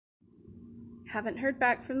haven't heard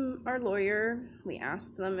back from our lawyer. We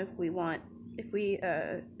asked them if we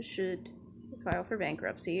should file for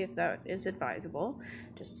bankruptcy, if that is advisable.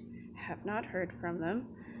 Just have not heard from them.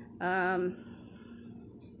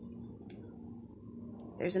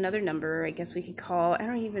 There's another number I guess we could call. I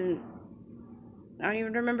don't even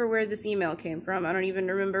remember where this email came from. I don't even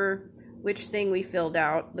remember which thing we filled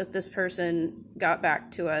out that this person got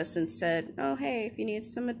back to us and said, oh, hey, if you need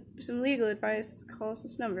some legal advice, call us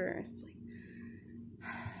this number. It's like,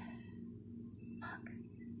 fuck.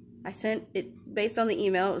 I sent it, based on the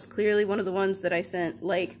email, it was clearly one of the ones that I sent,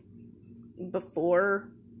 like, before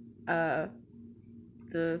the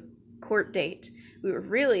court date. We were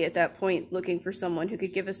really, at that point, looking for someone who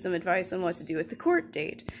could give us some advice on what to do with the court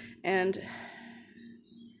date. And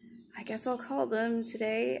I guess I'll call them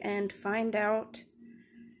today and find out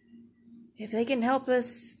if they can help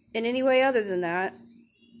us in any way other than that.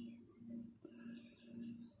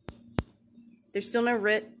 There's still no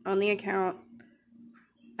writ on the account.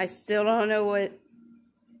 I still don't know what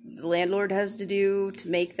the landlord has to do to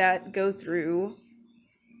make that go through.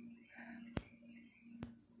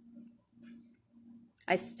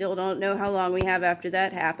 I still don't know how long we have after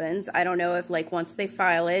that happens. I don't know if, like, once they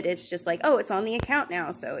file it, it's just like, oh, it's on the account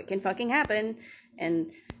now, so it can fucking happen.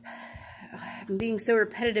 And I'm being so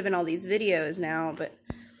repetitive in all these videos now, but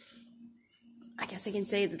I guess I can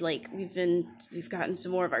say that, like, we've gotten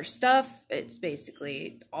some more of our stuff. It's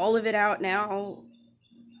basically all of it out now.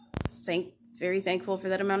 Very thankful for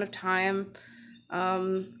that amount of time.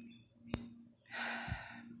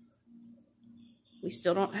 We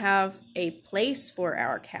still don't have a place for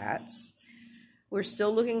our cats. We're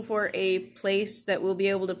still looking for a place that we'll be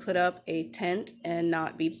able to put up a tent and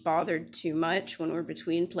not be bothered too much when we're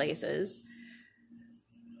between places.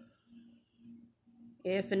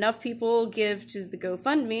 If enough people give to the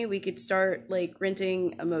GoFundMe, we could start, like,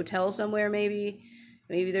 renting a motel somewhere, maybe.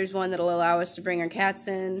 Maybe there's one that'll allow us to bring our cats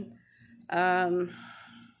in.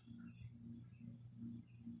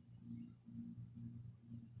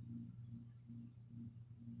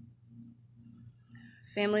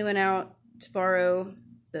 Family went out to borrow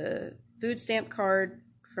the food stamp card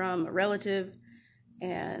from a relative,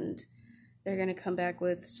 and they're going to come back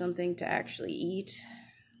with something to actually eat.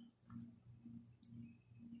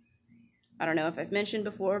 I don't know if I've mentioned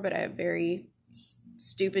before, but I have very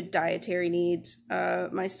stupid dietary needs.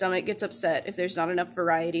 My stomach gets upset if there's not enough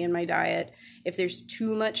variety in my diet. If there's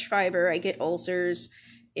too much fiber, I get ulcers.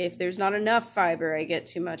 If there's not enough fiber, I get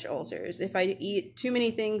too much ulcers. If I eat too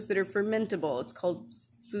many things that are fermentable, it's called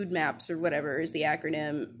food maps or whatever is the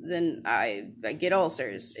acronym, then I get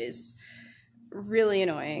ulcers. It's really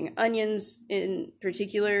annoying. Onions in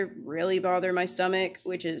particular really bother my stomach,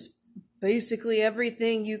 which is basically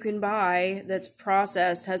everything you can buy that's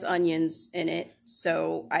processed has onions in it.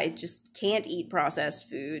 So I just can't eat processed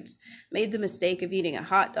foods. Made the mistake of eating a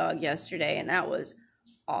hot dog yesterday, and that was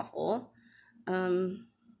awful.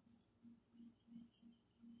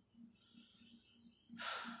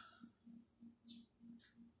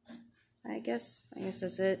 I guess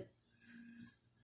that's it.